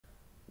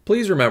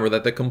Please remember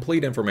that the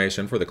complete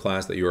information for the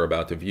class that you are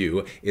about to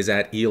view is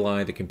at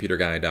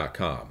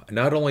eliithecomputerguy.com.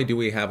 Not only do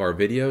we have our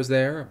videos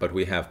there, but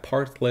we have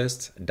part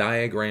lists,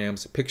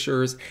 diagrams,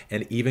 pictures,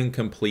 and even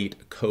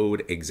complete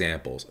code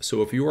examples.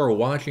 So if you are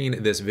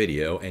watching this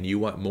video and you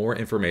want more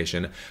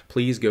information,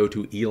 please go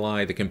to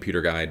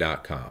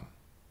eliithecomputerguy.com.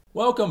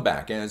 Welcome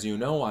back. As you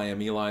know, I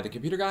am Eli the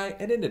Computer Guy,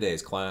 and in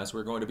today's class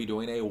we're going to be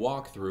doing a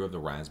walkthrough of the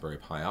Raspberry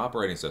Pi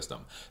operating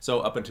system.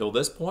 So up until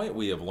this point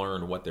we have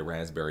learned what the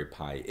Raspberry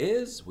Pi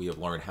is, we have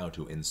learned how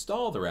to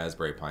install the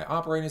Raspberry Pi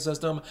operating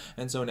system,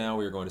 and so now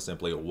we are going to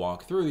simply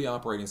walk through the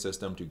operating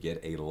system to get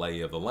a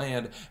lay of the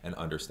land and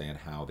understand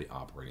how the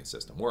operating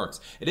system works.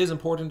 It is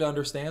important to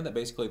understand that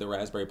basically the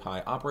Raspberry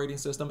Pi operating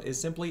system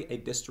is simply a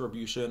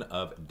distribution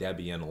of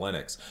Debian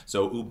Linux.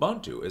 So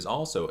Ubuntu is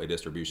also a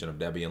distribution of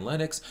Debian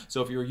Linux,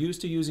 so if you're used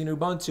to using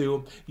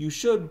Ubuntu, you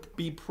should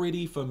be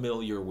pretty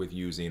familiar with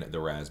using the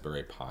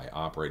Raspberry Pi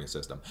operating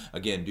system.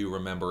 Again, do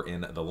remember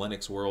in the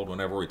Linux world,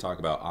 whenever we talk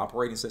about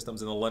operating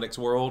systems in the Linux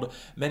world,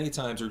 many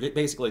times we're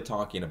basically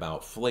talking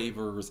about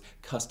flavors,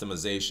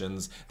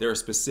 customizations. There are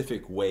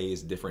specific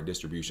ways different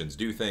distributions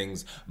do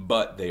things,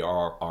 but they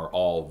are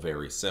all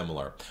very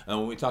similar. And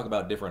when we talk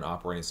about different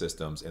operating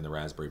systems in the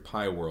Raspberry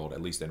Pi world, at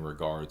least in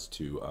regards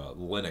to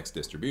Linux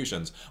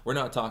distributions, we're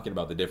not talking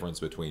about the difference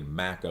between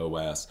Mac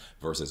OS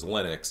versus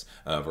Linux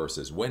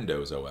versus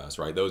Windows OS,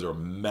 right? Those are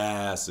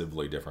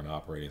massively different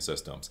operating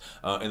systems.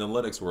 In the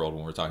Linux world,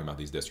 when we're talking about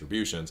these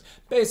distributions,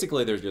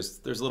 basically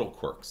there's little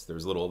quirks,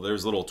 there's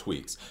little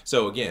tweaks.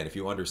 So again, if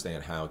you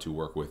understand how to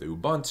work with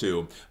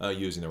Ubuntu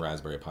using the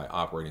Raspberry Pi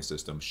operating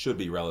system should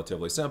be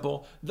relatively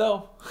simple,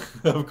 though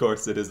of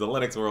course it is the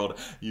Linux world,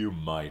 you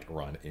might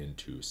run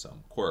into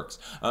some quirks.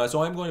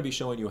 So I'm going to be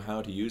showing you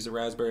how to use the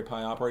Raspberry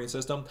Pi operating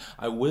system.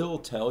 I will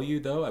tell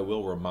you though, I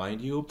will remind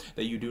you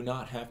that you do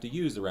not have to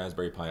use the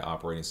Raspberry Pi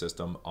operating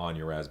system on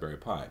your Raspberry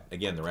Pi.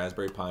 Again, the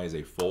Raspberry Pi is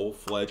a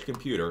full-fledged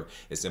computer.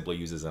 It simply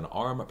uses an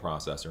ARM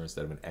processor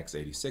instead of an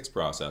x86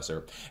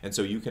 processor, and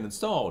so you can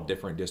install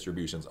different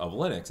distributions of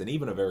Linux and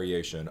even a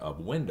variation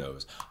of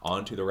Windows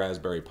onto the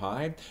Raspberry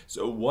Pi.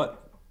 So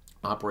what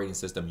operating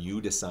system you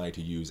decide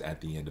to use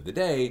at the end of the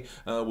day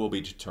will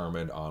be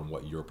determined on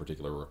what your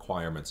particular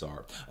requirements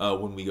are.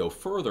 When we go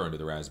further into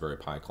the Raspberry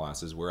Pi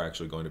classes, we're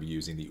actually going to be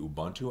using the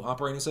Ubuntu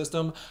operating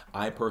system.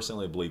 I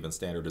personally believe in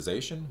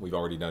standardization. We've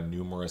already done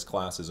numerous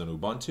classes in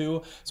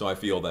Ubuntu, so I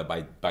feel that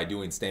by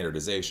doing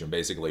standardization,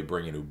 basically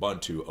bringing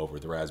Ubuntu over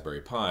the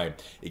Raspberry Pi,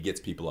 it gets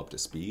people up to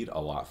speed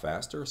a lot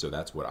faster, so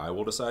that's what I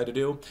will decide to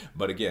do.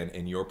 But again,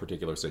 in your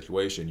particular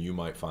situation, you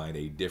might find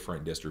a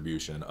different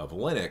distribution of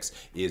Linux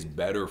is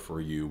better for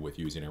you with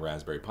using a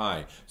Raspberry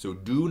Pi. So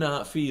do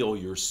not feel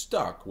you're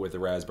stuck with the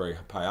Raspberry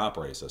Pi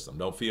operating system.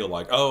 Don't feel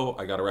like, oh,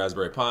 I got a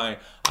Raspberry Pi,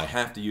 I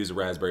have to use a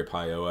Raspberry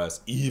Pi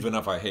OS even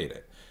if I hate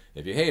it.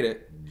 If you hate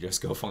it,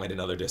 just go find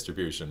another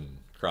distribution,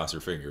 cross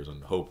your fingers,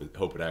 and hope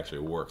it actually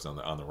works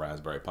on the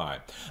Raspberry Pi.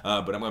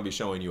 But I'm going to be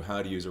showing you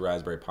how to use a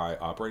Raspberry Pi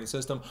operating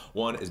system.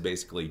 One is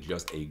basically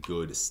just a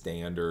good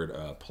standard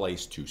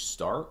place to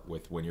start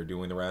with when you're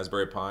doing the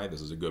Raspberry Pi.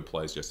 This is a good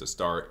place just to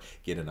start,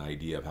 get an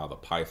idea of how the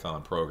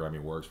Python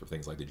programming works for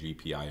things like the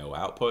GPIO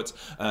outputs.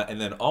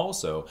 And then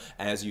also,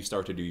 as you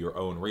start to do your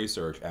own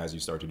research, as you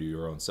start to do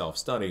your own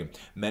self-study,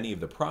 many of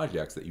the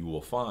projects that you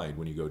will find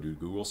when you go do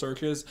Google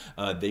searches,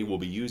 they will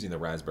be using the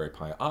Raspberry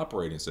Pi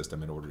operating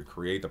system in order to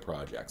create the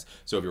projects.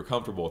 So if you're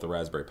comfortable with the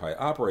Raspberry Pi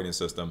operating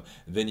system,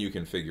 then you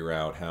can figure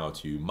out how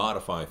to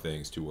modify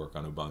things to work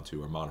on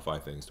Ubuntu or modify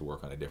things to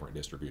work on a different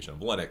distribution of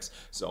Linux,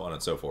 so on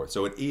and so forth.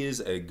 So it is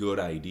a good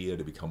idea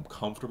to become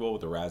comfortable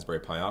with the Raspberry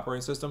Pi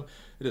operating system.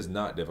 It is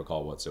not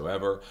difficult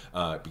whatsoever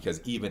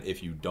because even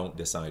if you don't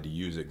decide to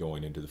use it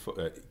going into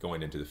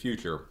the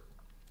future,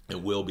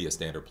 it will be a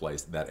standard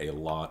place that a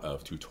lot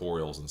of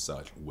tutorials and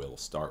such will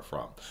start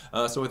from.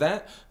 So with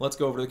that, let's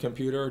go over to the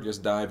computer,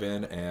 just dive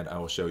in, and I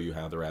will show you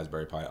how the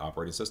Raspberry Pi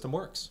operating system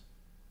works.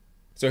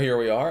 So here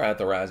we are at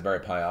the Raspberry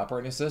Pi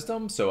operating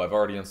system. So I've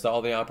already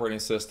installed the operating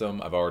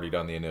system, I've already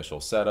done the initial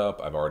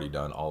setup, I've already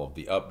done all of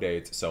the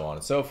updates, so on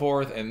and so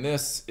forth, and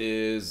this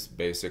is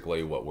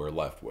basically what we're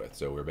left with.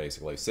 So we're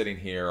basically sitting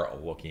here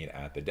looking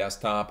at the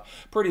desktop.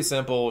 Pretty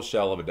simple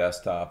shell of a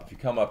desktop. If you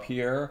come up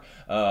here,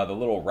 the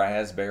little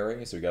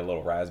Raspberry, so we got a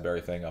little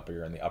Raspberry thing up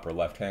here in the upper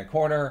left-hand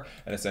corner,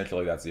 and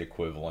essentially that's the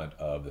equivalent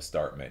of the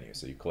start menu.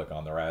 So you click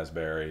on the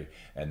Raspberry,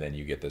 and then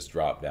you get this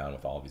drop down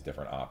with all these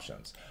different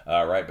options.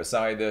 Right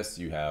beside this,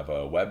 you have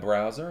a web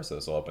browser, so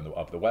this will open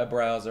up the web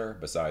browser.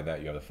 Beside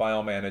that, you have the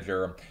file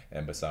manager,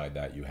 and beside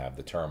that, you have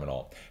the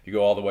terminal. If you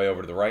go all the way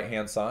over to the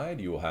right-hand side,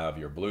 you will have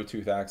your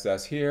Bluetooth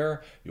access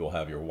here. You will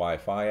have your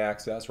Wi-Fi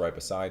access right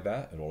beside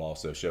that. It will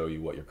also show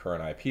you what your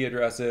current IP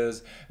address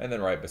is, and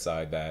then right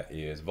beside that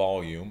is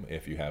volume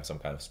if you have some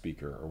kind of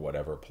speaker or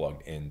whatever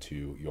plugged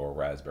into your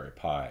Raspberry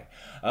Pi.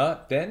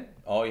 Then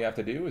all you have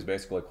to do is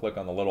basically click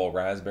on the little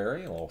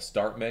Raspberry, a little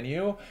start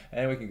menu,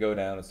 and we can go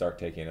down and start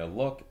taking a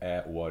look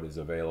at what is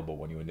available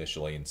available when you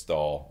initially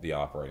install the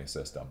operating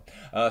system.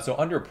 So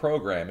under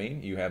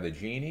programming, you have the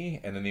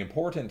Genie, and then the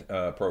important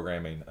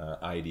programming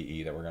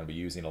IDE that we're going to be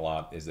using a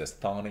lot is this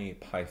Thonny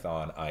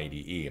Python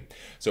IDE.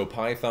 So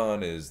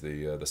Python is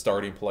the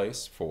starting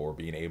place for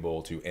being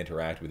able to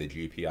interact with the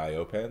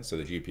GPIO pins. So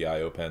the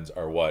GPIO pins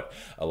are what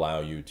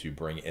allow you to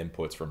bring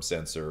inputs from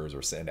sensors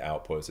or send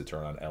outputs to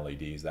turn on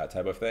LEDs, that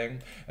type of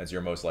thing. And so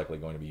you're most likely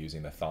going to be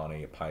using the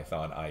Thonny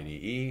Python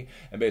IDE.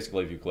 And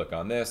basically, if you click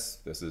on this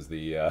is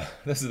the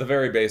this is the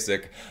very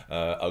basic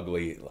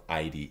ugly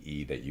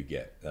IDE that you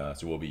get.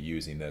 So we'll be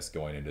using this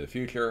going into the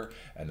future,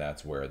 and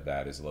that's where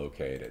that is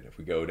located. If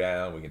we go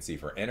down, we can see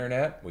for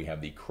internet, we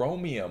have the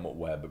Chromium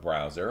web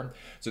browser.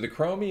 So the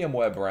Chromium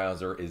web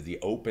browser is the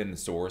open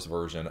source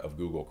version of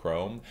Google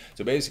Chrome.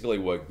 So basically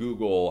what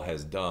Google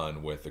has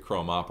done with the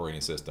Chrome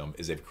operating system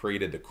is they've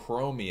created the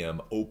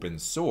Chromium open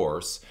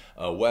source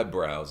web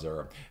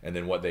browser, and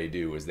then what they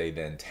do is they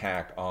then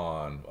tack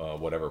on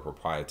whatever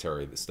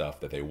proprietary stuff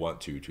that they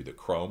want to the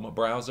Chrome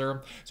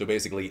browser. So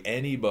basically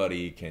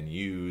anybody can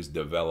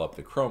develop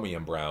the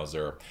Chromium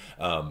browser,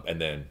 and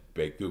then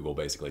Google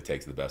basically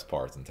takes the best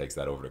parts and takes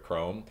that over to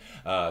Chrome.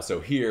 So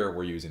here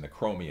we're using the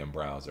Chromium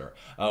browser.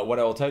 What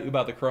I will tell you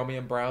about the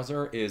Chromium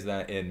browser is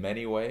that in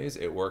many ways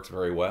it works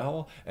very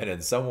well, and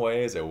in some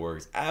ways it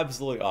works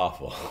absolutely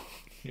awful.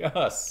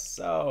 Just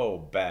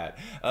so bad.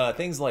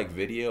 Things like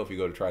video, if you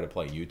go to try to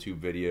play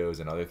YouTube videos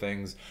and other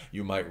things,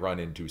 you might run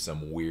into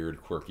some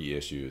weird, quirky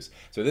issues.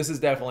 So this is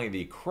definitely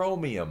the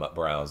Chromium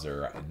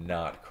browser,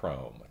 not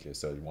Chrome.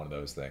 Just so one of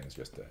those things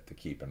just to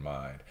keep in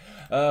mind.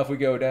 If we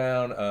go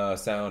down,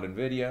 sound and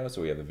video,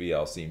 so we have the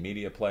VLC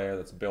media player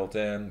that's built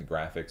in. The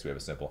graphics, we have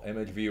a simple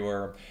image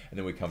viewer. And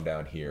then we come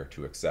down here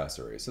to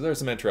accessories. So there's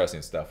some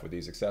interesting stuff with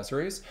these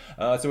accessories.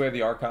 So we have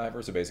the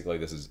archiver. So basically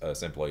this is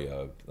simply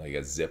like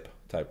a zip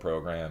type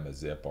program, a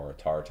zip or a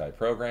tar type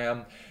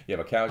program. You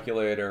have a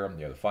calculator,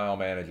 you have the file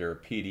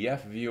manager,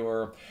 PDF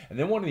viewer, and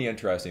then one of the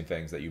interesting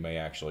things that you may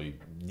actually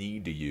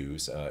need to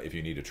use if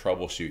you need to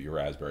troubleshoot your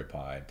Raspberry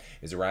Pi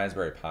is the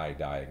Raspberry Pi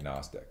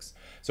diagnostics.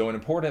 So an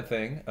important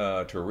thing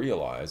to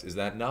realize is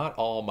that not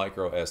all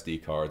micro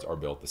SD cards are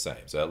built the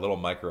same. So that little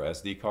micro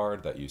SD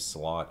card that you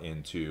slot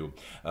into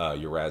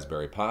your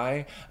Raspberry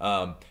Pi,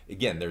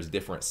 again, there's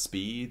different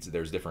speeds,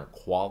 there's different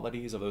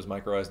qualities of those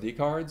micro SD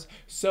cards.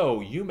 So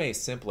you may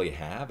simply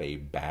have a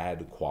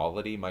bad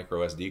quality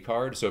micro SD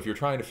card. So if you're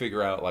trying to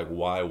figure out like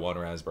why one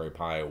Raspberry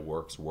Pi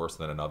works worse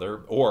than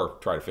another, or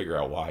try to figure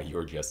out why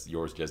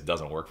yours just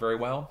doesn't work very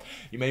well,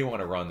 you may want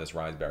to run this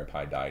Raspberry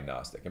Pi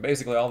diagnostic. And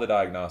basically all the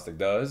diagnostic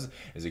does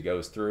is it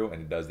goes through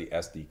and it does the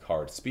SD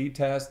card speed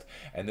test,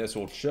 and this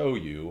will show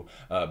you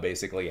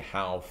basically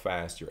how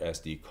fast your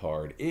SD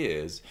card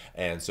is,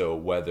 and so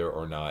whether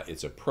or not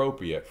it's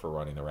appropriate for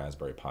running the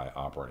Raspberry Pi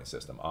operating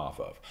system off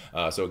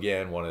of. So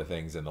again, one of the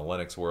things in the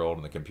Linux world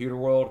and the computer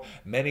world,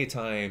 many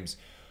times,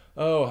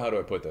 how do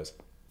I put this?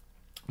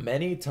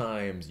 Many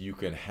times you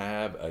can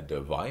have a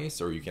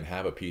device or you can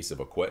have a piece of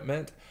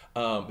equipment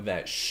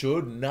that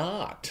should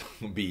not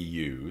be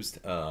used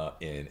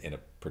in a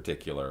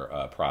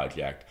particular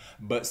project,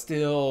 but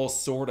still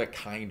sort of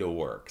kind of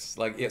works.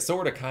 Like it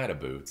sort of kind of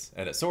boots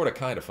and it sort of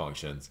kind of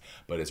functions,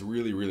 but it's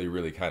really, really,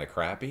 really kind of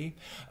crappy.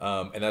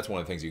 And that's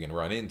one of the things you can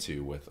run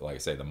into with, like I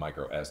say, the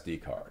micro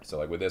SD card. So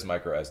like with this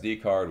micro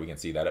SD card, we can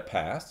see that it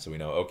passed. So we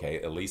know,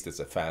 okay, at least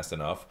it's fast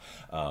enough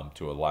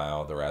to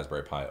allow the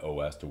Raspberry Pi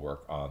OS to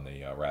work on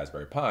the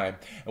Raspberry Pi.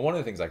 And one of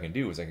the things I can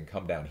do is I can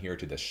come down here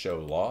to the show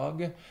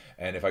log.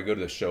 And if I go to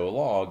the show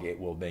log, it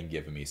will then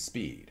give me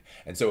speed.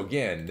 And so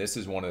again, this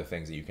is one of the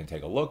things that you can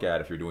take a look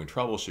at if you're doing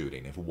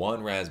troubleshooting. If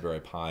one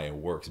Raspberry Pi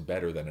works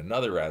better than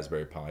another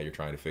Raspberry Pi, you're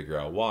trying to figure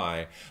out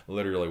why.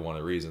 Literally one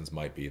of the reasons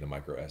might be the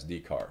micro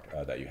SD card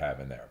that you have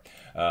in there.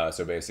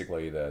 So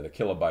basically the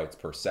kilobytes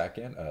per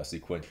second,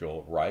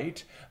 sequential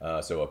write,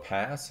 so a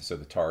pass, so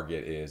the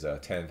target is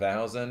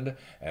 10,000,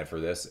 and for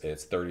this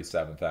it's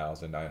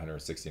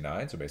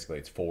 37,969, so basically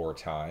it's 4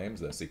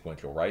 times the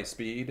sequential write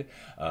speed.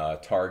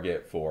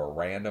 Target for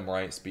random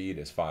write speed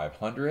is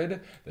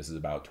 500. This is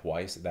about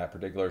twice that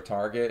particular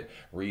target.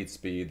 Read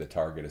speed, the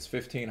target is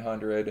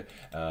 1500,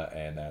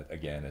 and that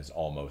again is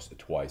almost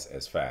twice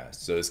as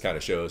fast. So this kind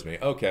of shows me,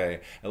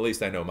 okay, at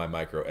least I know my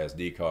micro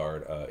SD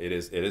card, it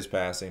is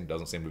passing,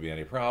 doesn't seem to be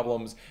any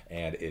problems,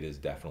 and it is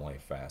definitely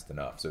fast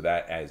enough. So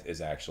that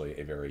is actually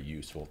a very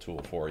useful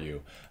tool for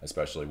you,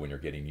 especially when you're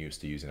getting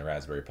used to using the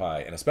Raspberry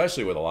Pi, and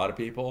especially with a lot of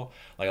people.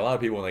 Like a lot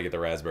of people, when they get the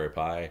Raspberry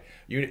Pi,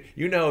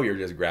 you know you're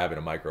just grabbing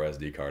a micro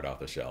SD card off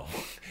the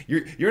shelf.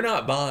 You're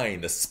not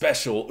buying the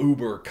special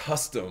Uber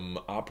custom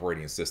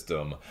operating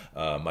system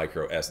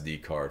micro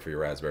SD card for your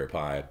Raspberry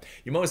Pi.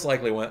 You most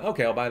likely went,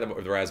 okay, I'll buy the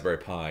Raspberry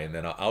Pi, and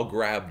then I'll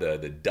grab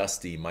the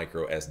dusty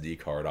micro SD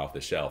card off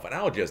the shelf, and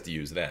I'll just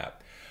use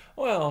that.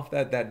 Well,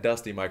 that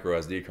dusty micro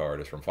SD card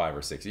is from 5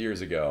 or 6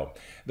 years ago.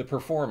 The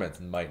performance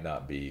might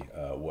not be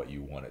what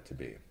you want it to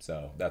be.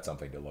 So that's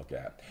something to look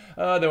at.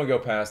 Then we go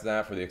past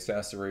that for the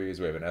accessories.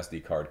 We have an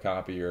SD card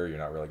copier you're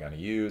not really going to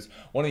use.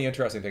 One of the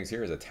interesting things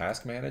here is a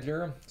task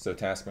manager. So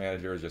task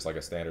manager is just like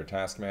a standard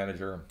task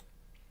manager.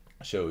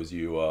 shows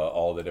you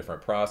all the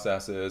different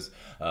processes,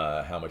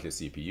 how much the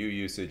CPU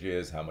usage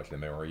is, how much the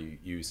memory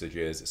usage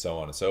is, so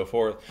on and so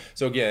forth.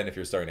 So again, if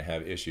you're starting to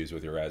have issues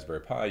with your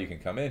Raspberry Pi, you can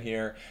come in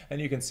here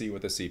and you can see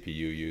what the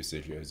CPU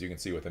usage is, you can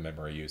see what the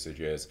memory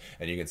usage is,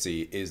 and you can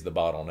see, is the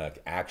bottleneck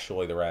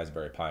actually the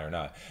Raspberry Pi or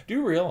not.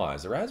 Do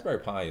realize the Raspberry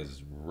Pi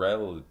is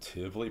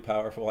relatively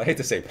powerful. I hate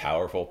to say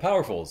powerful.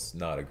 Powerful is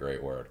not a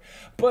great word,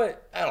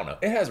 but I don't know.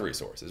 It has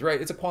resources,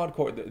 right? It's a quad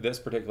core. This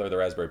particular, the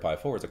Raspberry Pi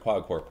 4, is a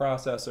quad core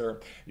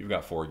processor. You've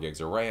got 4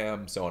 gigs of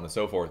RAM, so on and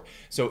so forth.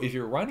 So if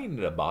you're running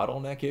into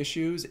bottleneck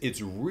issues,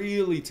 it's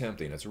really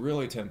tempting. It's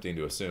really tempting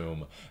to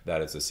assume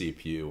that it's a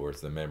CPU or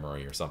it's the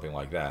memory or something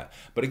like that.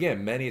 But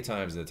again, many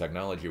times in the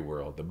technology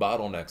world, the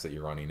bottlenecks that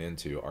you're running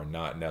into are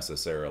not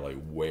necessarily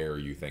where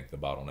you think the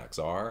bottlenecks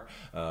are.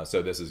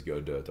 So this is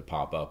good to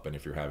pop up, and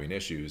if you're having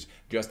issues,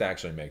 just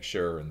actually make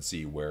sure and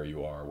see where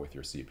you are with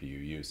your CPU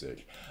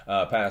usage.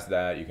 Past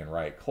that, you can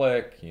right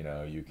click,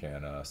 you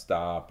can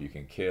stop, you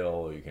can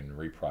kill, you can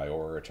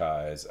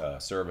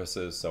reprioritize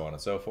services, so on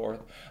and so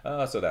forth.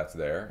 So that's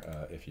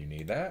there if you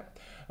need that.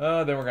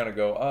 Then we're going to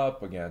go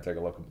up again, take a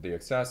look at the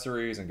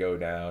accessories, and go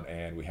down,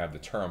 and we have the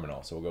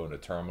terminal. So we'll go into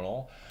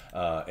terminal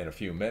in a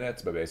few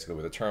minutes, but basically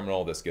with the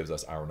terminal, this gives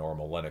us our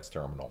normal Linux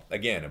terminal.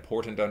 Again,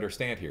 important to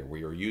understand here,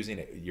 we are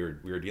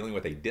dealing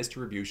with a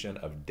distribution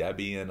of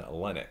Debian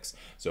Linux.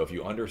 So if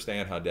you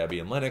understand how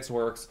Debian Linux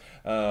works,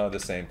 the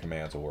same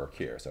commands will work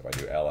here. So if I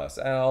do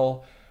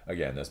LSL,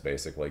 again, this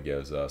basically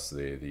gives us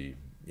the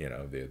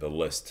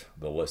list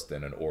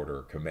in an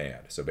order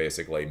command. So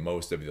basically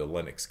most of the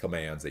Linux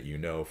commands that you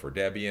know for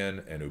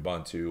Debian and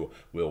Ubuntu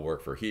will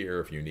work for here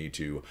if you need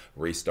to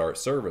restart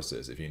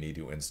services, if you need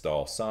to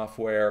install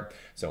software,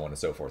 so on and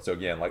so forth. So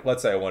again, like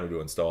let's say I wanted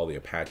to install the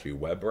Apache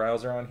web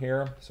browser on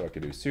here. So I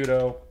could do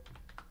sudo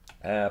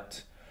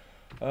apt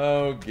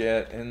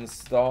get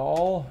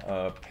install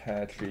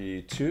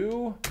Apache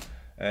 2.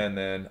 And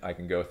then I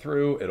can go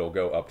through, it'll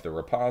go up the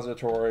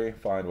repository,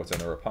 find what's in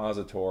the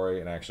repository,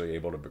 and actually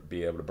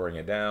be able to bring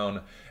it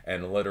down.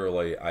 And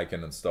literally I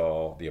can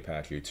install the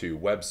Apache 2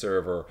 web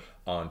server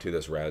onto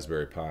this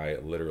Raspberry Pi,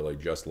 literally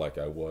just like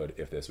I would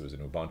if this was an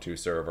Ubuntu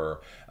server,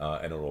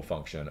 and it'll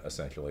function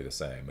essentially the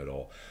same.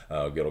 It'll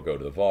go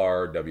to the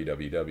var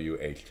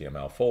www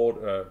HTML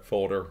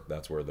folder,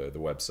 that's where the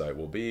website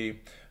will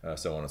be,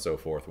 so on and so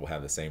forth. We'll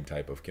have the same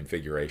type of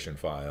configuration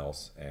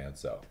files, and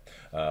so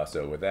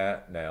with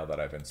that, now that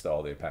I've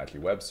installed the Apache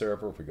web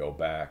server, if we go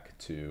back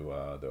to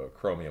the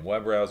Chromium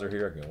web browser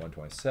here, I can go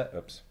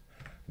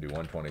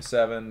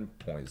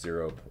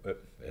 127.0.0.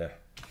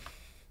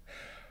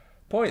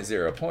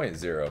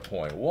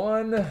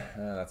 0.0.0.1,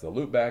 that's the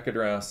loopback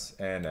address,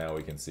 and now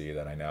we can see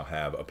that I now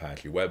have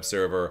Apache web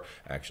server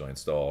actually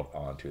installed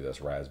onto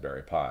this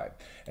Raspberry Pi.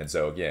 And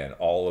so again,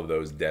 all of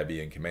those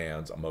Debian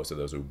commands, most of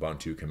those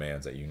Ubuntu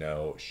commands that you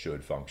know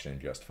should function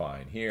just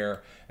fine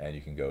here, and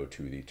you can go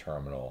to the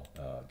terminal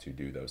to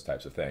do those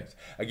types of things.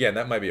 Again,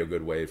 that might be a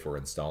good way for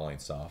installing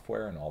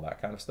software and all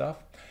that kind of stuff.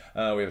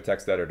 We have a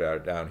text editor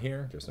down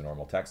here, just a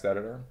normal text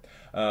editor.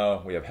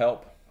 We have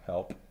help.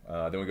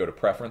 Then we go to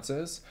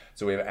preferences.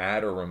 So we have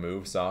add or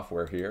remove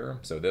software here.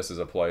 So this is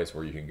a place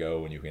where you can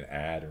go and you can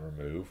add and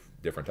remove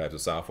different types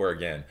of software.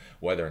 Again,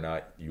 whether or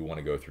not you want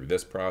to go through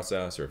this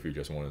process or if you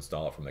just want to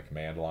install it from the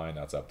command line,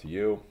 that's up to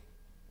you.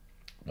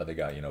 But they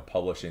got,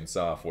 publishing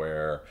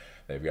software.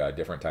 They've got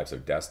different types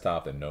of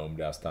desktop, the GNOME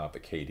desktop, the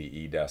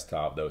KDE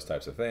desktop, those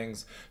types of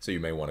things. So you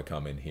may want to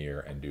come in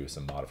here and do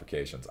some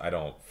modifications. I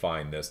don't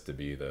find this to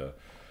be the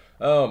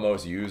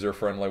most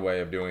user-friendly way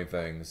of doing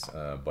things,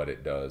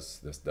 but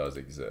this does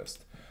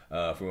exist.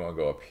 If we want to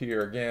go up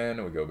here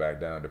again, we go back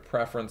down to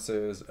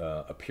preferences,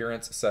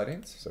 appearance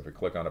settings. So if we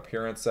click on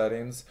appearance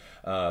settings,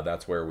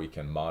 that's where we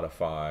can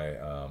modify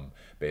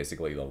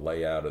basically the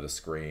layout of the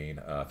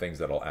screen, things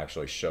that'll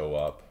actually show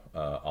up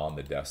on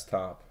the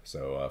desktop.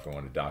 So if we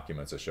wanted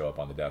documents to show up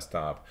on the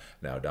desktop,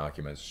 now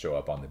documents show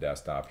up on the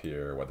desktop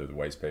here, whether the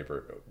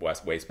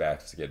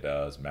wastebasket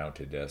does,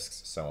 mounted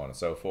disks, so on and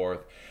so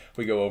forth. If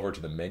we go over to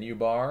the menu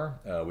bar,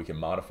 we can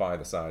modify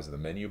the size of the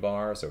menu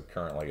bar. So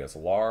currently it's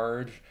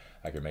large.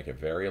 I could make it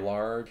very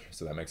large,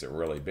 so that makes it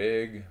really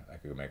big. I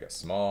could make it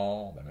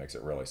small, that makes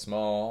it really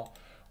small.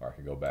 Or I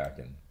could go back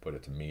and put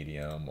it to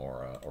medium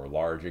or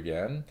large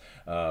again.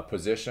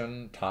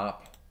 Position,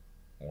 top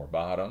or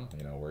bottom,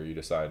 where you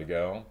decide to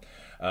go.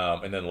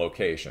 And then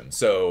location.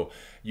 So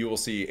you will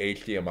see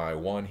HDMI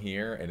 1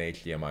 here and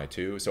HDMI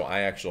 2. So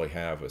I actually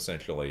have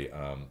essentially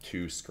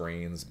 2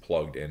 screens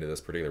plugged into this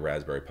particular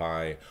Raspberry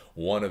Pi.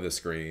 One of the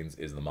screens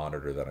is the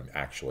monitor that I'm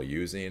actually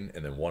using,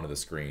 and then one of the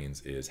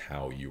screens is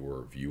how you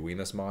were viewing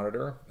this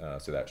monitor.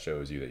 So that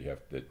shows you that you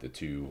have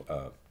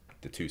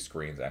the two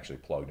screens actually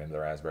plugged into the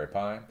Raspberry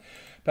Pi.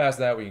 Past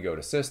that, we can go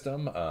to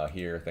system.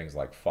 Here, things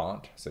like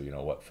font. So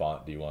what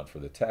font do you want for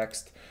the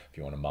text? If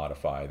you want to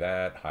modify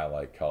that,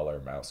 highlight, color,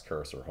 mouse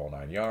cursor, whole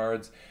 9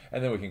 yards.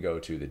 And then we can go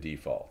to the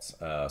defaults.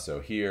 So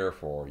here,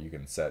 you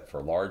can set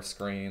for large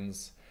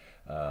screens.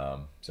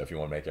 So if you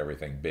want to make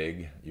everything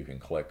big, you can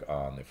click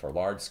on the for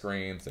large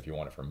screens. If you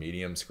want it for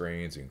medium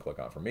screens, you can click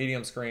on for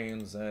medium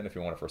screens. And if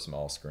you want it for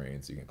small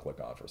screens, you can click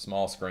on for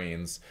small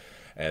screens.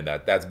 And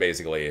that's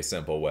basically a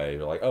simple way.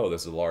 You're like, oh,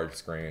 this is a large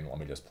screen. Let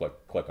me just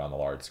click on the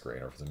large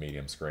screen. Or if it's a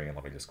medium screen,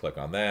 let me just click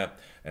on that.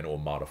 And it will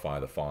modify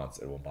the fonts.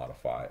 It will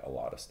modify a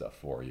lot of stuff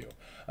for you.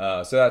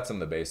 So that's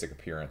some of the basic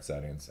appearance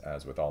settings.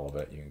 As with all of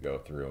it, you can go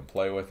through and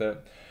play with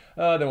it.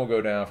 Then we'll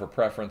go down for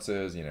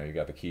preferences. You know, you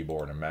got the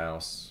keyboard and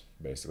mouse.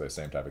 Basically the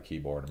same type of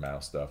keyboard and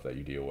mouse stuff that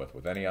you deal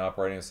with any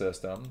operating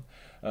system.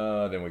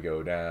 Then we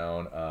go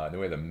down, then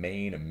we have the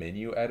main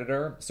menu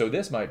editor. So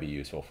this might be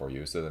useful for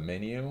you. So the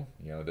menu,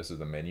 you know, this is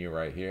the menu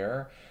right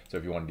here. So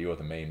if you want to deal with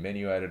the main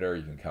menu editor,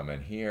 you can come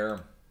in here.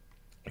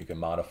 You can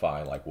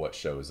modify like what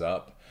shows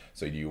up.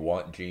 So do you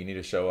want Genie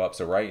to show up?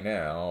 So right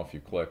now, if you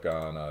click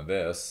on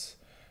this,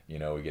 you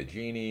know, we get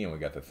Genie and we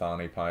got the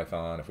Thonny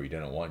Python. If we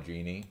didn't want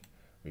Genie,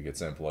 we could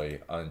simply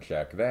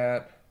uncheck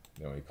that.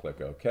 Then we click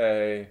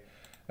OK.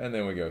 And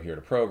then we go here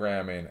to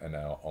programming, and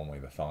now only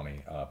the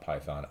Thonny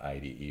Python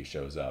IDE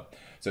shows up.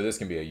 So this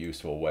can be a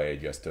useful way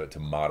just to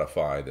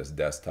modify this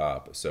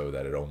desktop so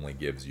that it only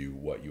gives you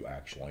what you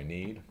actually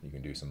need. You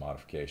can do some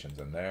modifications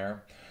in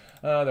there.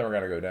 Then we're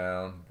going to go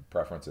down,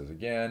 preferences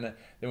again.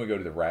 Then we go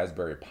to the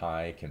Raspberry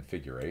Pi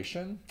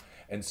configuration.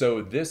 And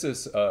so this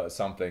is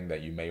something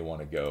that you may want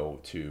to go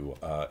to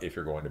if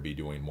you're going to be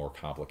doing more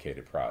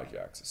complicated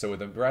projects. So with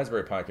the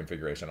Raspberry Pi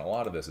configuration, a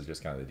lot of this is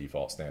just kind of the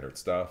default standard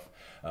stuff.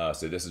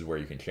 So this is where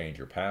you can change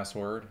your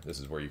password. This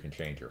is where you can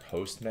change your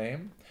host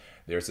name.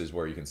 This is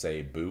where you can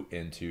say boot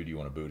into, do you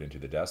want to boot into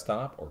the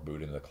desktop or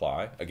boot into the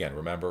cloud? Again,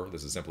 remember,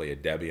 this is simply a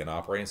Debian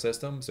operating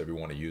system. So if you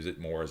want to use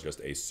it more as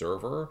just a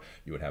server,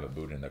 you would have it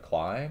boot in the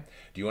cloud.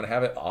 Do you want to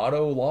have it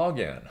auto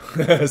login?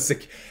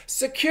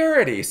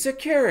 Security,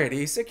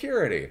 security,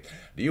 security.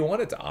 Do you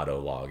want it to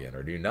auto login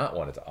or do you not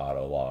want it to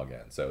auto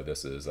login? So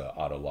this is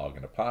auto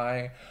login to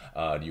Pi.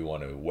 Do you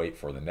want to wait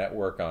for the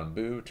network on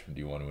boot?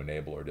 Do you want to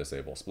enable or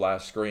disable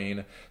splash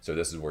screen? So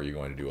this is where you're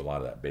going to do a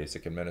lot of that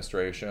basic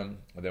administration.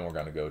 And then we're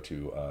going to go to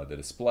the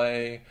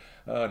display.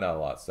 Not a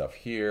lot of stuff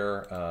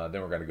here.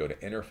 Then we're going to go to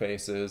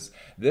interfaces.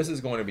 This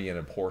is going to be an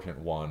important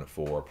one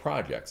for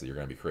projects that you're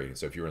going to be creating.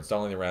 So if you're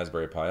installing the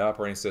Raspberry Pi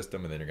operating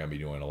system and then you're going to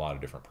be doing a lot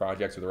of different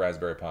projects with the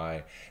Raspberry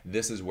Pi,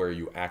 this is where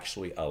you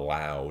actually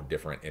allow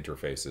different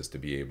interfaces to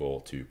be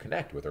able to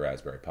connect with the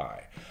Raspberry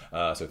Pi.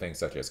 So things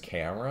such as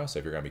camera. So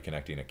if you're going to be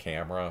connecting a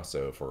camera,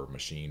 so for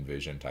machine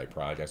vision type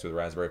projects with the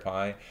Raspberry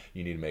Pi,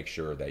 you need to make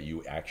sure that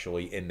you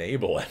actually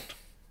enable it.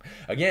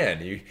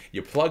 Again,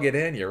 you plug it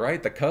in, you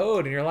write the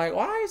code, and you're like,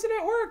 why isn't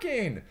it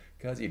working?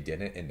 Because you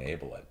didn't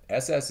enable it.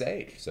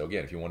 SSH. So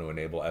again, if you want to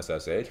enable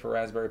SSH for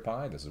Raspberry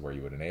Pi, this is where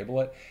you would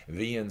enable it.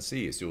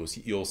 VNC. So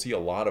you'll see a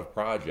lot of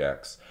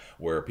projects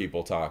where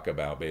people talk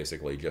about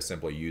basically just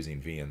simply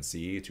using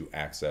VNC to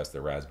access the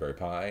Raspberry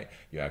Pi.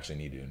 You actually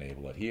need to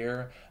enable it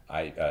here.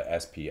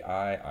 SPI,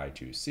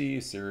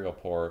 I2C, serial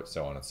port,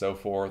 so on and so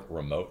forth.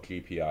 Remote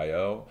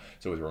GPIO.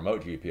 So with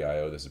remote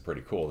GPIO, this is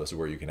pretty cool. This is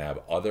where you can have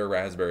other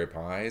Raspberry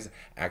Pis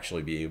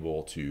actually be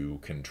able to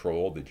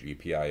control the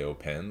GPIO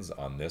pins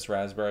on this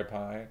Raspberry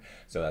Pi.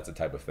 So that's the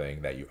type of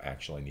thing that you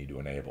actually need to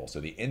enable.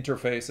 So the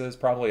interfaces,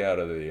 probably out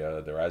of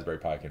the Raspberry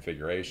Pi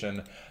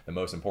configuration, the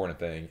most important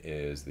thing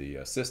is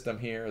the system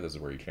here. This is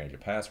where you change your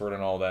password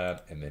and all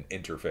that, and then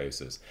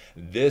interfaces.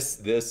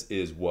 This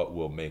is what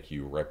will make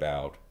you rip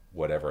out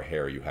whatever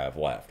hair you have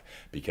left,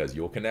 because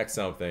you'll connect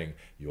something,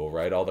 you'll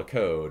write all the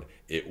code,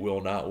 it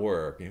will not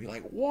work, and you'll be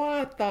like,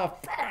 what the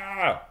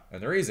f-?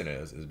 And the reason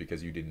is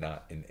because you did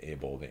not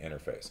enable the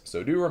interface.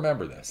 So do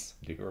remember this.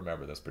 Do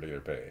remember this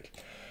particular page.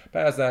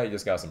 Past that, you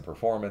just got some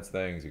performance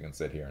things you can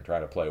sit here and try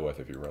to play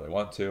with if you really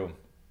want to.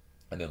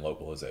 And then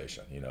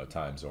localization, you know,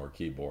 time zone,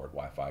 keyboard,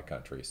 Wi-Fi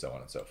country, so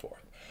on and so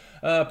forth.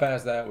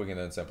 Past that, we can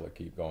then simply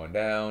keep going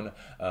down.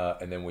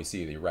 And then we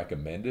see the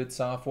recommended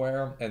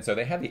software. And so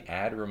they have the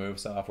add remove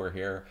software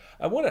here.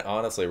 I wouldn't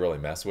honestly really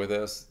mess with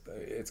this.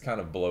 It's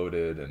kind of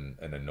bloated and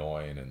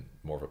annoying and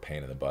more of a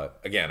pain in the butt.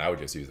 Again, I would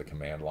just use the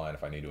command line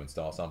if I need to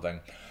install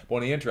something. But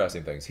one of the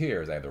interesting things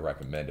here is I have the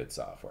recommended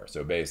software.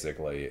 So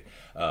basically,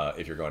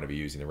 if you're going to be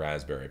using the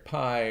Raspberry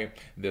Pi,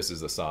 this is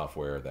the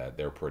software that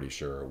they're pretty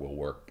sure will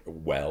work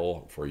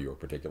well for your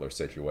particular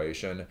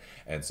situation.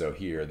 And so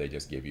here they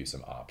just give you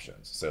some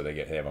options. So they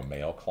have a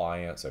mail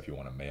client. So if you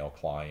want a mail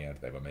client,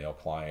 they have a mail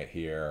client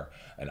here,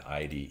 an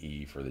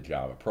IDE for the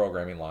Java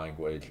programming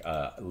language,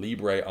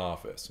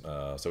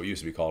 LibreOffice. So it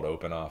used to be called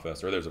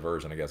OpenOffice, or there's a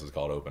version, I guess, it's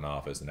called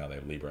OpenOffice, and now they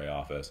have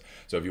LibreOffice.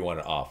 So if you want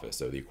an Office,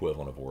 so the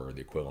equivalent of Word,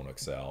 the equivalent of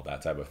Excel,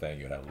 that type of thing,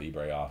 you'd have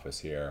LibreOffice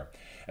here.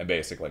 And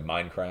basically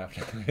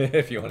Minecraft,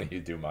 if you want to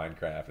do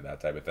Minecraft and that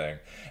type of thing.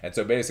 And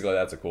so basically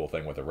that's a cool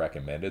thing with the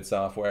recommended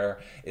software,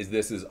 is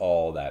this is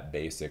all that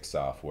basic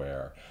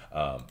software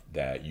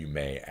that you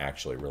may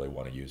actually really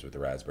want to use with the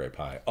Raspberry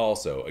Pi.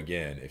 Also,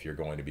 again, if you're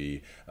going to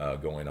be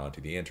going onto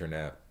the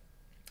internet,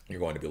 you're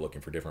going to be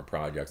looking for different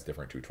projects,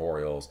 different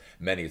tutorials.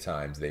 Many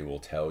times they will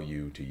tell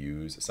you to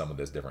use some of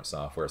this different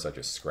software, such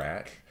as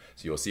Scratch.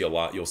 So you'll see a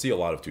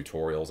lot of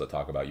tutorials that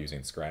talk about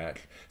using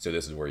Scratch. So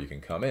this is where you can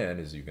come in,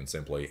 is you can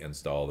simply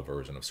install the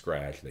version of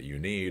Scratch that you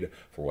need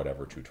for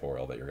whatever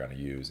tutorial that you're going to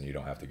use, and you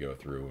don't have to go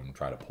through and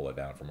try to pull it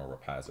down from a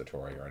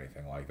repository or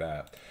anything like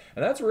that.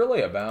 And that's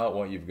really about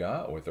what you've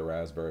got with the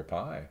Raspberry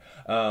Pi.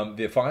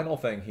 The final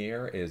thing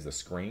here is the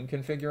screen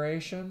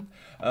configuration,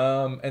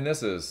 and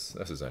this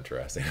is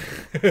interesting.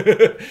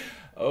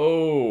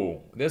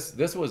 Oh,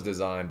 this was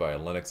designed by a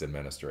Linux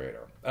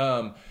administrator.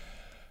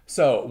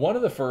 So one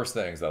of the first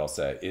things that I'll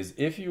say is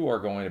if you are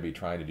going to be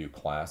trying to do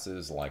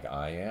classes like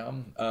I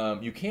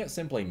am, you can't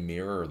simply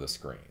mirror the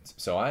screens.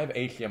 So I have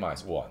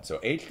HDMI 1. So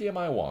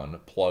HDMI 1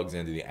 plugs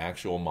into the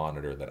actual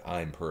monitor that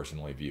I'm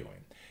personally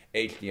viewing.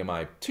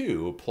 HDMI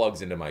 2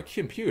 plugs into my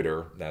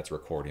computer that's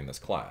recording this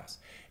class.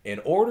 In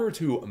order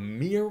to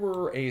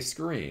mirror a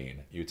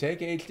screen, you take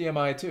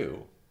HDMI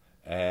 2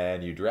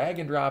 and you drag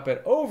and drop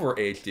it over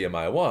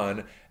HDMI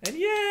 1, and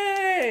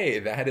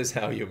yay! That is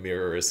how you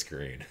mirror a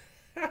screen.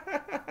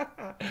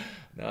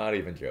 Not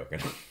even joking.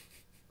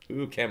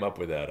 Who came up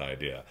with that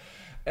idea?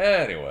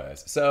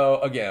 Anyways, so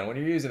again, when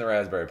you're using the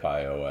Raspberry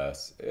Pi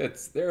OS,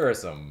 there are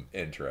some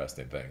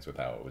interesting things with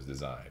how it was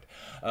designed.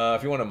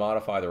 If you want to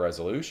modify the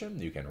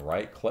resolution, you can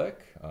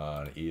right-click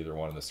on either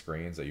one of the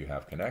screens that you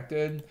have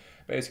connected.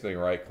 Basically,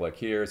 right-click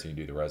here, so you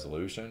can do the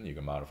resolution. You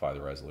can modify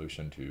the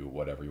resolution to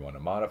whatever you want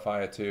to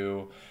modify it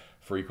to.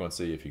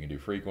 Frequency, if you can do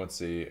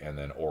frequency, and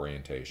then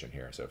orientation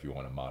here. So if you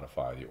want to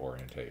modify the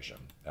orientation.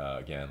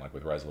 Again, like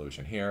with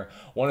resolution here,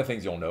 one of the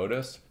things you'll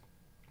notice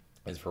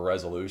is for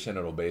resolution,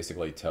 it'll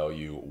basically tell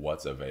you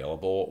what's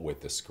available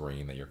with the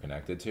screen that you're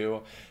connected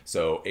to.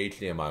 So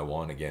HDMI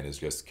 1, again, is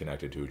just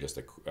connected to just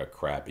a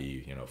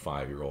crappy,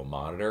 5-year-old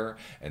monitor.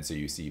 And so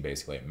you see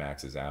basically it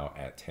maxes out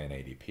at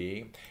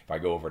 1080p. If I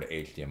go over to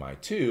HDMI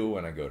 2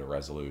 and I go to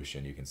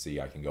resolution, you can see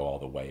I can go all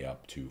the way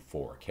up to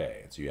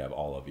 4K. And so you have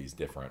all of these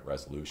different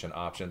resolution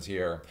options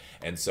here.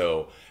 And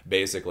so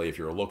basically, if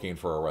you're looking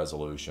for a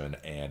resolution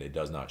and it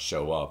does not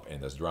show up in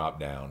this drop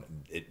down,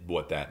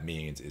 what that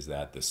means is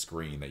that the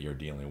screen that you're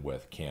dealing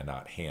with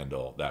cannot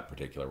handle that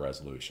particular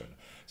resolution.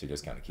 So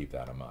just kind of keep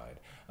that in mind.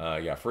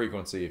 Yeah,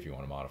 frequency, if you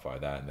want to modify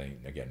that, and then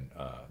again,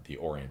 the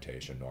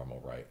orientation,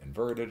 normal, right,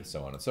 inverted,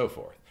 so on and so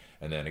forth.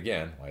 And then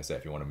again, like I said,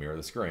 if you want to mirror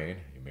the screen,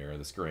 you mirror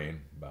the screen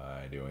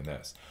by doing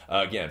this.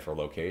 Again, for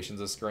locations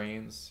of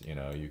screens,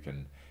 you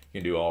can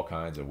do all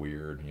kinds of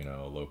weird,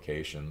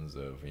 locations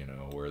of,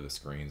 where the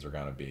screens are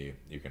going to be.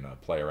 You can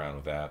play around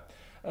with that.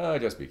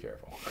 Just be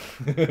careful.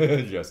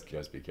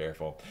 just be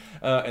careful.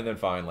 And then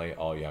finally,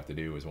 all you have to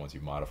do is once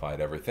you've modified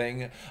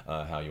everything,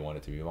 how you want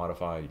it to be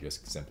modified, you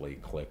just simply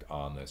click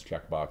on this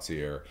checkbox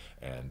here,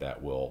 and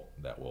that will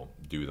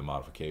do the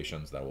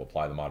modifications. That will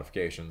apply the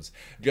modifications.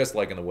 Just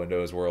like in the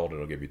Windows world,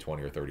 it'll give you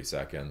 20 or 30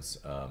 seconds.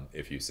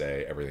 If you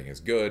say everything is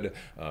good,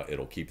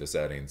 it'll keep the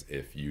settings.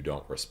 If you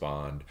don't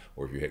respond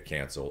or if you hit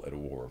cancel, it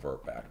will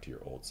revert back to your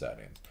old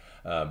settings.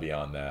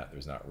 Beyond that,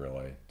 there's not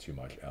really too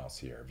much else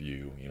here.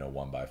 View,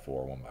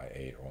 1x4,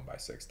 1x8, or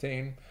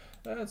 1x16,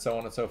 and so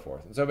on and so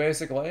forth. And so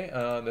basically,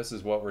 this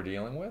is what we're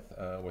dealing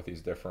with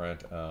these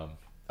different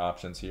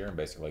options here. And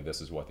basically, this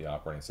is what the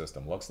operating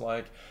system looks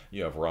like.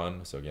 You have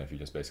run. So again, if you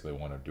just basically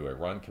want to do a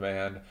run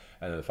command.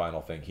 And then the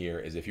final thing here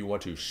is if you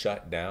want to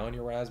shut down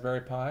your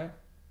Raspberry Pi,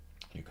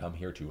 you come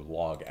here to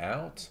log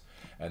out.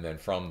 And then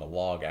from the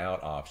log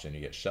out option, you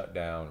get shut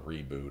down,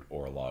 reboot,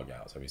 or log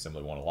out. So if you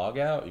simply want to log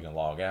out, you can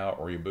log out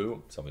or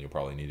reboot, something you'll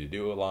probably need to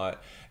do a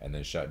lot, and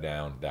then shut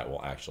down. That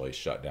will actually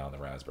shut down the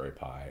Raspberry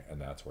Pi,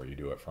 and that's where you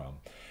do it from.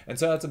 And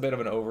so that's a bit of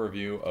an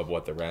overview of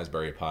what the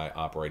Raspberry Pi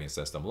operating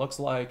system looks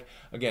like.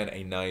 Again,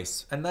 a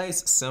nice,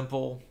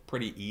 simple,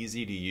 pretty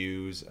easy to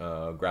use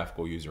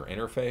graphical user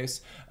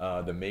interface.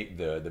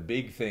 The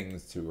big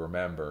things to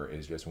remember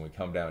is just when we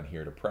come down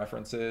here to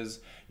preferences,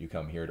 you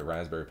come here to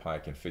Raspberry Pi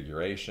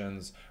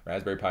configurations.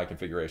 Raspberry Pi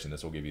configuration,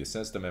 this will give you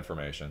system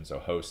information, so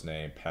host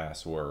name,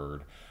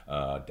 password,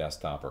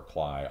 desktop or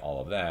CLI,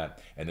 all of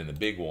that. And then the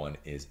big one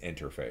is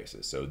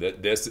interfaces. So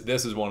this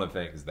is one of the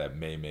things that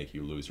may make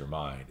you lose your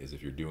mind, is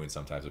if you're doing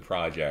some types of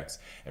projects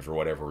and for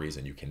whatever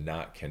reason you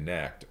cannot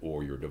connect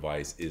or your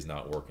device is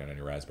not working on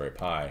your Raspberry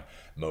Pi,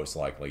 most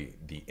likely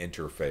the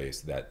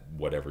interface that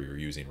whatever you're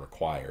using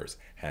requires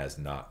has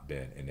not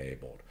been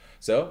enabled.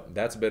 So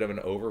that's a bit of an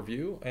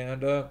overview,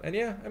 and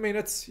yeah, I mean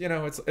it's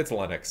it's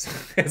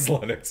Linux. It's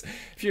Linux.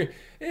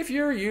 If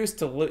you're used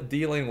to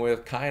dealing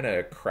with kind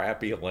of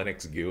crappy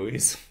Linux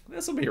GUIs,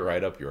 this will be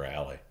right up your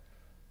alley.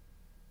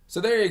 So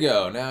there you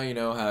go. Now you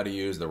know how to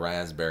use the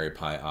Raspberry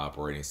Pi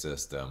operating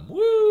system.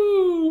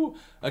 Woo!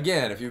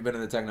 Again, if you've been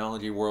in the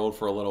technology world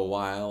for a little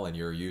while and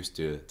you're used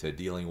to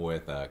dealing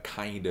with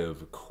kind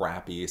of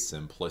crappy,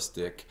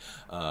 simplistic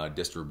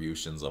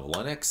distributions of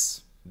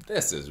Linux,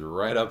 this is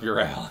right up your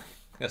alley.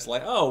 It's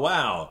like, oh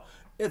wow,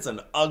 It's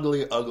an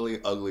ugly, ugly,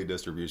 ugly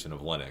distribution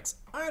of Linux.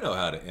 I know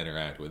how to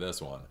interact with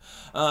this one.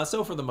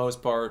 So for the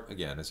most part,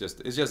 again, it's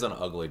just an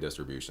ugly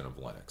distribution of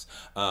Linux.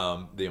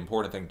 The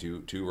important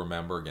thing to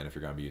remember, again, if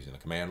you're going to be using the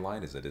command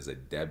line, is it is a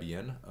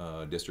Debian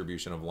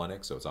distribution of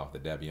Linux, so it's off the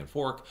Debian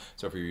fork.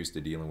 So if you're used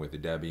to dealing with the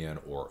Debian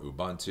or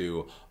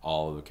Ubuntu,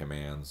 all of the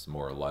commands,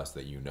 more or less,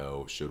 that you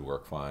know should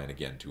work fine.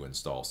 Again, to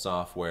install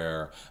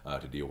software,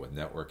 to deal with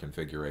network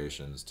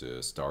configurations,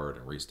 to start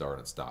and restart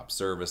and stop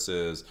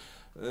services.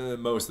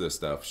 Most of this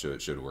stuff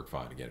should work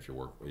fine. Again, if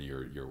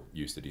you're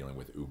used to dealing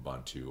with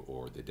Ubuntu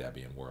or the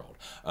Debian world.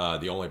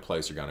 The only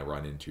place you're going to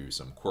run into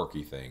some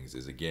quirky things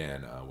is,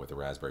 again, with the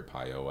Raspberry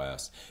Pi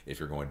OS. If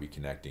you're going to be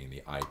connecting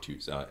the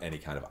any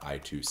kind of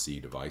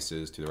I2C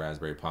devices to the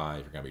Raspberry Pi,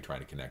 if you're going to be trying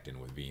to connect in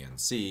with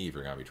VNC, if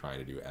you're going to be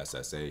trying to do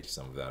SSH,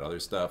 some of that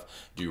other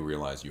stuff, do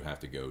realize you have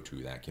to go to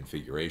that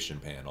configuration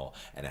panel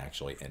and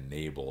actually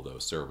enable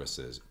those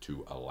services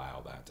to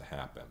allow that to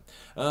happen.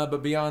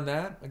 But beyond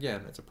that,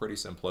 again, it's a pretty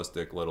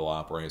simplistic little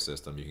operating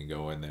system. You can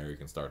go in there, you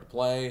can start to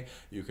play,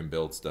 you can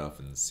build stuff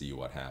and see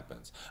what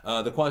happens.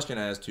 The question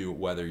as to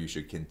whether you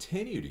should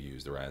continue to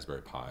use the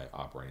Raspberry Pi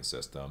operating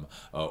system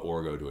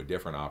or go to a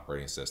different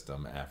operating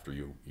system after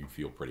you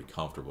feel pretty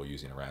comfortable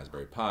using a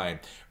Raspberry Pi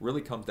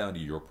really comes down to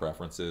your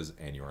preferences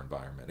and your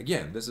environment.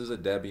 Again, this is a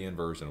Debian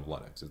version of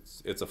Linux.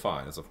 It's a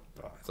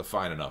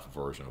fine enough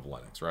version of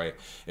Linux, right?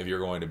 If you're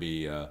going to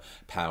be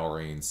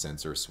powering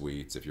sensor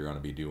suites, if you're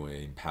going to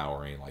be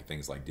powering like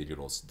things like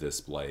digital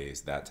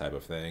displays, that type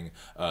of thing,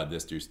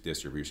 this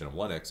distribution of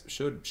Linux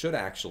should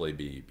actually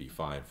be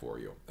fine for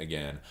you.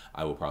 Again,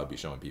 I will probably be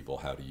showing people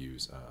how to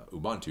use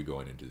Ubuntu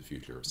going into the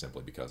future,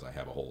 simply because I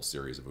have a whole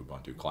series of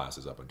Ubuntu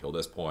classes up until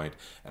this point,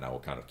 and I will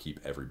kind of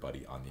keep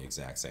everybody on the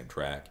exact same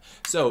track.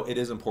 So it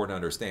is important to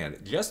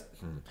understand, just,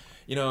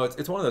 you know,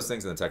 it's one of those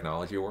things in the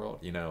technology world,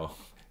 you know,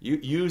 you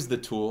use the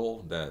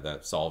tool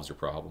that solves your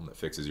problem, that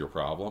fixes your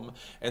problem.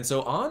 And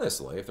so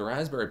honestly, if the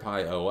Raspberry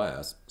Pi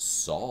OS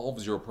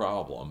solves your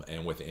problem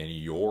and within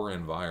your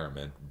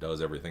environment does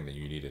everything that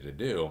you need it to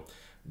do,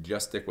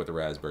 just stick with the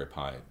Raspberry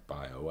Pi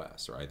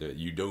OS, right?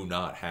 You do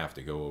not have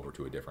to go over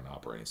to a different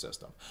operating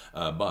system.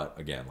 But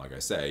again, like I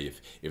say,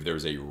 if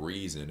there's a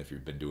reason, if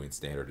you've been doing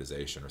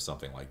standardization or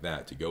something like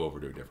that, to go over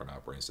to a different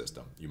operating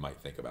system, you might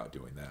think about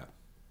doing that.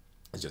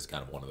 It's just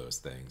kind of one of those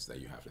things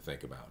that you have to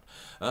think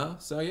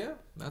about. So yeah,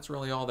 that's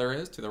really all there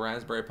is to the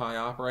Raspberry Pi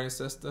operating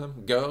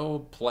system.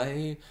 Go,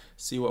 play,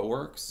 see what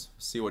works,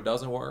 see what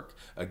doesn't work.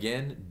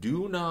 Again,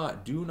 do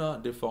not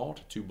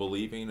default to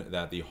believing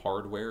that the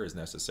hardware is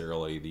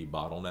necessarily the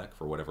bottleneck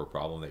for whatever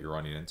problem that you're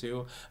running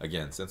into.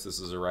 Again, since this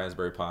is a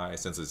Raspberry Pi,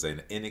 since it's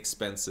an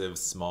inexpensive,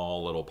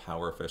 small, little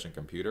power-efficient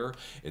computer,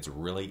 it's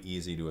really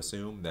easy to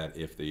assume that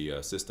if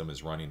the system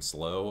is running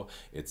slow,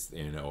 it's,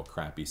 you know, a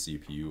crappy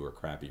CPU or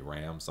crappy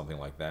RAM, something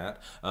like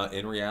that.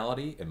 In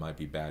reality, it might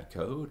be bad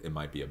code, it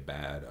might be a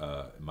bad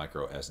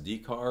micro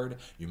SD card,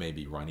 you may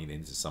be running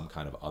into some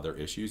kind of other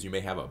issues, you may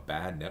have a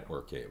bad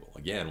network cable.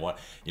 Again,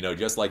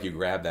 just like you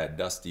grab that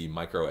dusty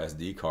micro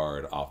SD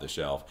card off the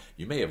shelf,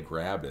 you may have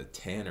grabbed a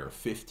 10 or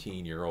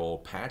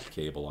 15-year-old patch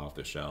cable off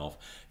the shelf,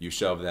 you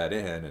shove that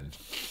in and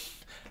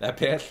that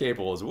patch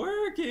cable is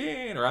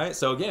working, right?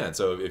 So again,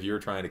 if you're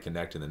trying to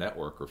connect to the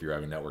network, or if you're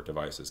having network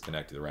devices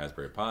connect to the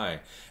Raspberry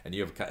Pi, and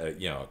you have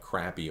a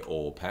crappy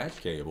old patch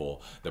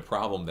cable, the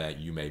problem that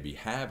you may be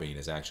having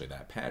is actually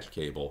that patch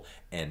cable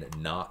and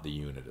not the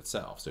unit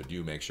itself. So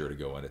do make sure to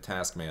go into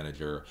Task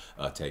Manager,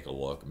 take a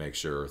look,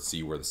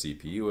 see where the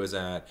CPU is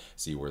at,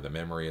 see where the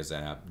memory is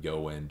at,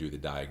 go in, do the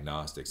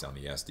diagnostics on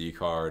the SD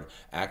card,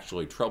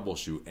 actually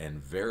troubleshoot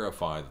and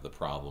verify that the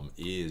problem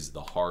is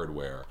the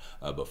hardware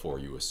before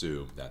you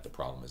assume that the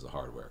problem is the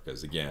hardware.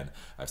 Because again,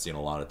 I've seen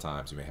a lot of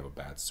times you may have a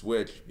bad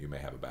switch, you may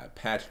have a bad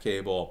patch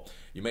cable,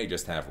 you may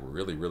just have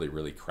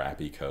really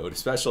crappy code,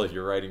 especially if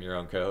you're writing your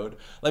own code.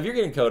 Like if you're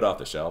getting code off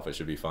the shelf, it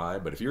should be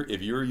fine, but if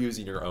you're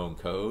using your own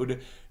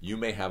code, you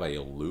may have a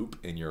loop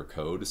in your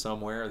code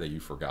somewhere that you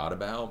forgot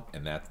about,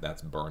 and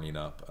that's burning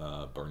up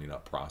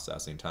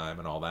processing time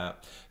and all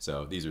that.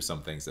 So these are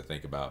some things to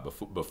think about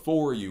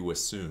before you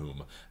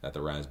assume that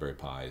the Raspberry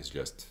Pi is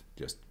just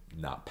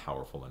not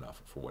powerful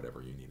enough for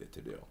whatever you need it to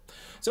do.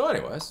 So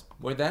anyways,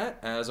 with that,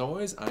 as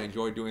always, I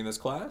enjoyed doing this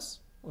class.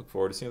 Look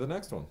forward to seeing the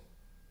next one.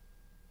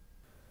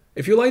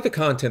 If you like the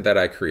content that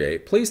I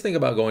create, please think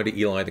about going to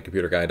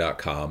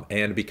EliTheComputerGuy.com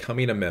and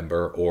becoming a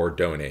member or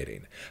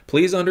donating.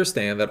 Please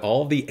understand that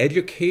all of the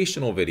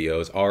educational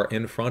videos are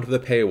in front of the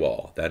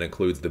paywall. That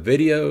includes the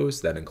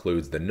videos, that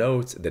includes the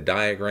notes, the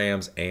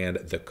diagrams, and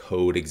the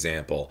code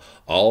example.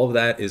 All of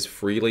that is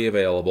freely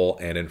available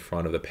and in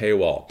front of the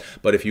paywall.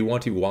 But if you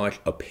want to watch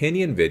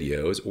opinion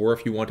videos, or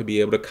if you want to be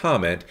able to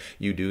comment,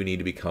 you do need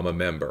to become a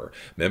member.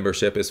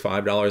 Membership is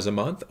 $5 a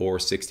month or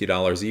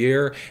 $60 a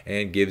year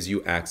and gives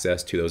you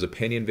access to those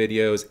opinion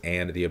videos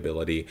and the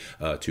ability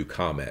to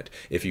comment.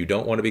 If you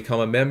don't want to become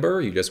a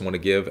member, you just want to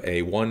give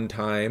a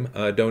one-time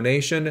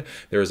donation,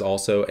 there's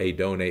also a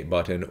donate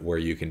button where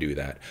you can do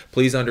that.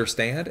 Please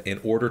understand, in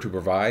order to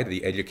provide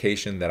the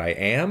education that I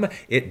am,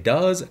 it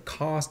does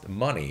cost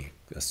money.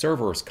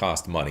 Servers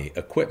cost money,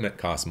 equipment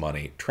costs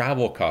money,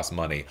 travel costs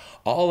money.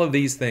 All of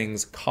these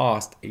things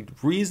cost a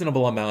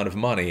reasonable amount of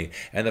money,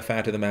 and the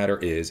fact of the matter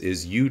is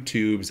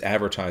YouTube's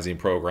advertising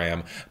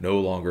program no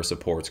longer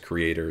supports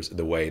creators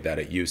the way that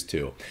it used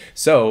to.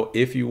 So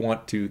if you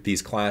want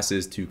these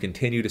classes to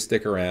continue to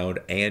stick around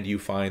and you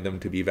find them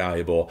to be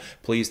valuable,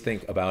 please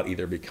think about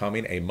either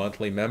becoming a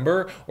monthly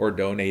member or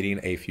donating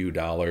a few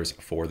dollars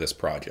for this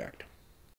project.